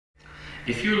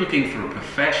If you're looking for a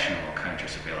professional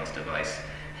counter-surveillance device,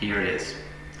 here it is.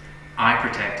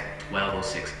 iProtect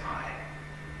 1206i.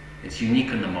 It's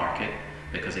unique on the market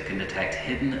because it can detect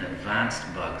hidden advanced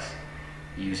bugs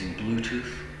using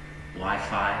Bluetooth,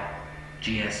 Wi-Fi,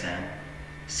 GSM,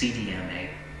 CDMA,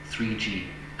 3G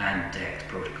and DECT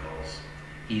protocols,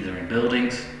 either in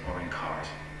buildings or in cars.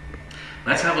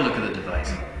 Let's have a look at the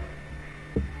device.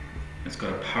 It's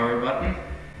got a power button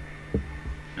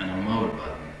and a mode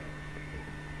button.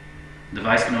 The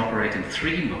device can operate in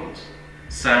 3 modes: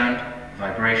 sound,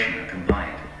 vibration and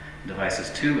combined. The device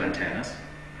has 2 antennas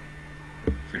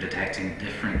for detecting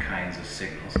different kinds of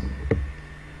signals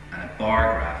and a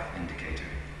bar graph indicator.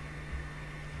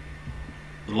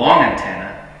 The long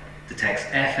antenna detects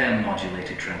FM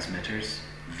modulated transmitters,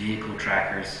 vehicle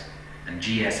trackers and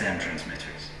GSM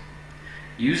transmitters.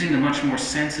 Using the much more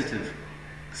sensitive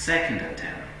second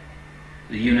antenna,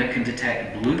 the unit can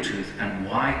detect Bluetooth and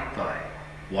Wi-Fi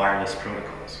wireless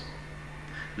protocols.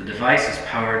 The device is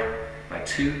powered by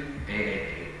 2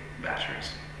 AAA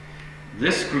batteries.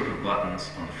 This group of buttons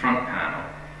on the front panel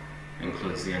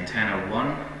includes the antenna 1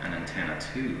 and antenna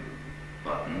 2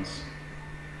 buttons,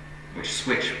 which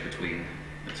switch between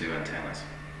the 2 antennas.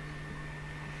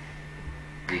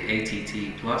 The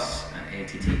ATT plus and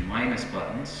ATT minus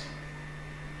buttons,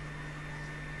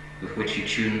 with which you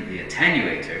tune the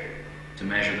attenuator to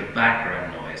measure the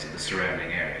background noise of the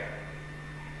surrounding area.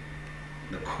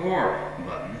 The core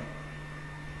button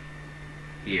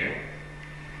here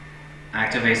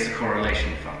activates the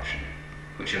correlation function,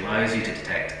 which allows you to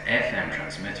detect FM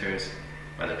transmitters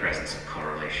by the presence of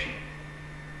correlation.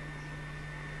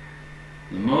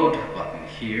 The mode button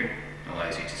here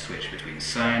allows you to switch between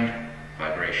sound,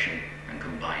 vibration and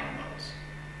combined modes.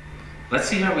 Let's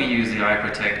see how we use the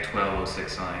iProtect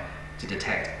 1206i to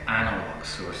detect analog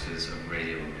sources of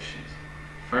radio emissions.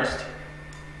 First,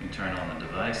 you turn on the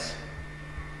device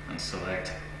and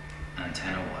select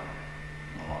antenna 1,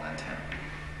 the long antenna.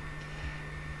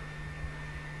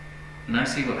 Now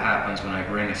see what happens when I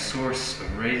bring a source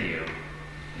of radio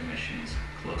emissions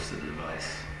close to the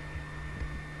device.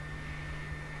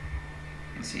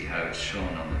 You can see how it's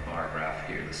shown on the bar graph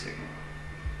here, the signal.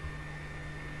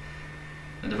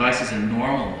 The device is in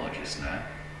normal mode just now.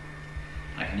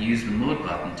 I can use the mode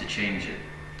button to change it.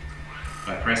 If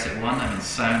I press it 1, I'm in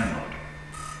sound mode.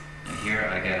 And here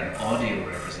I get an audio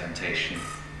representation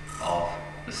of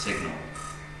the signal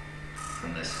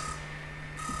from this.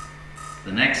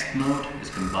 The next mode is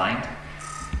combined.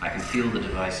 I can feel the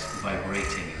device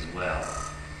vibrating as well.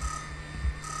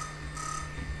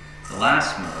 The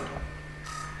last mode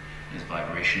is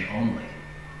vibration only,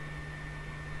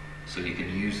 so you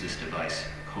can use this device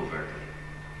covertly.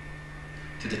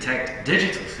 To detect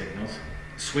digital signals,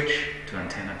 switch to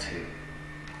antenna 2.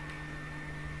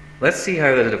 Let's see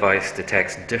how the device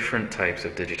detects different types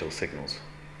of digital signals.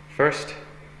 First,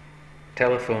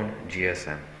 telephone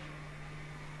GSM.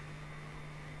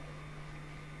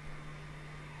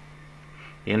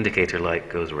 The indicator light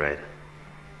goes red.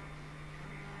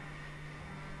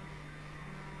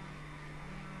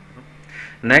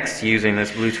 Next, using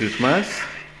this Bluetooth mouse,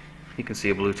 you can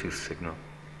see a Bluetooth signal.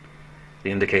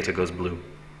 The indicator goes blue.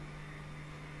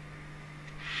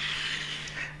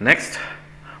 Next,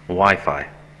 Wi-Fi.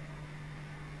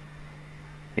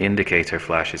 The indicator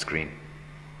flashes green.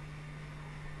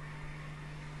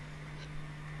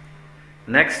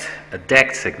 Next, a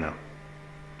DECT signal.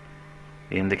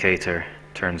 The indicator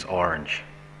turns orange.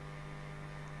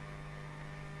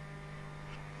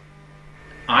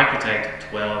 iProtect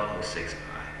 1206i,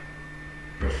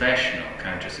 professional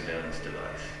counter-surveillance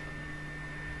device.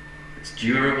 It's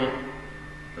durable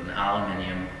with an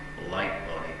aluminium light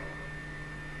body.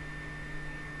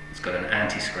 It's got an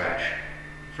anti-scratch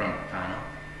front panel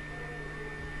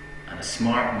and a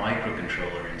smart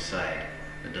microcontroller inside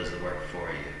that does the work for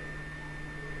you.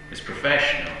 It's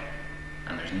professional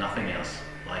and there's nothing else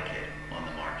like it.